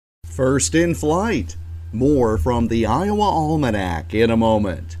First in flight. More from the Iowa Almanac in a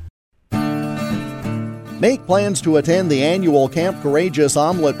moment. Make plans to attend the annual Camp Courageous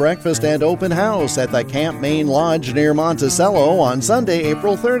Omelet Breakfast and Open House at the Camp Main Lodge near Monticello on Sunday,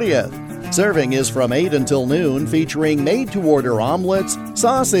 April 30th. Serving is from 8 until noon, featuring made-to-order omelets,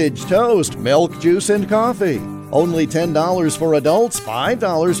 sausage, toast, milk, juice, and coffee. Only $10 for adults,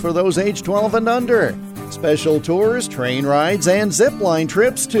 $5 for those age 12 and under. Special tours, train rides, and zip-line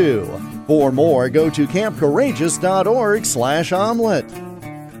trips, too. For more, go to campcourageous.org/omelet.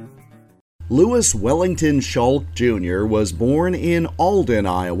 Lewis Wellington Shulk Jr. was born in Alden,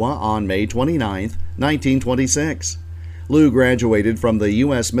 Iowa on May 29, 1926. Lou graduated from the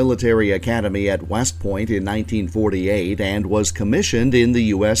U.S. Military Academy at West Point in 1948 and was commissioned in the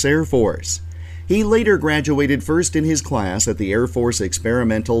U.S. Air Force. He later graduated first in his class at the Air Force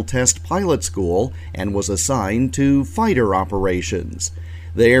Experimental Test Pilot School and was assigned to fighter operations.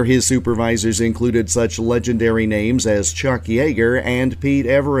 There, his supervisors included such legendary names as Chuck Yeager and Pete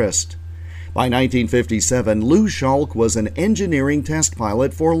Everest. By 1957, Lou Shulk was an engineering test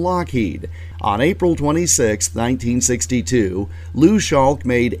pilot for Lockheed. On April 26, 1962, Lou Shulk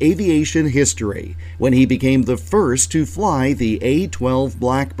made aviation history when he became the first to fly the A-12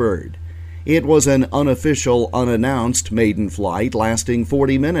 Blackbird. It was an unofficial, unannounced maiden flight lasting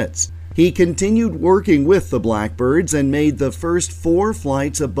 40 minutes. He continued working with the Blackbirds and made the first 4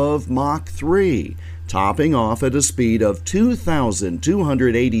 flights above Mach 3, topping off at a speed of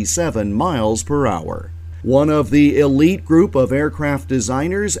 2,287 miles per hour. One of the elite group of aircraft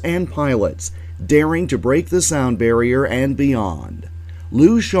designers and pilots, daring to break the sound barrier and beyond.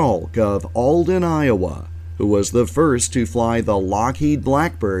 Lou Shulk of Alden, Iowa, who was the first to fly the Lockheed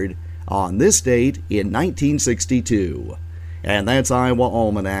Blackbird on this date in 1962. And that's Iowa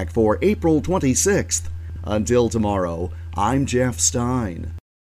Almanac for April 26th. Until tomorrow, I'm Jeff Stein.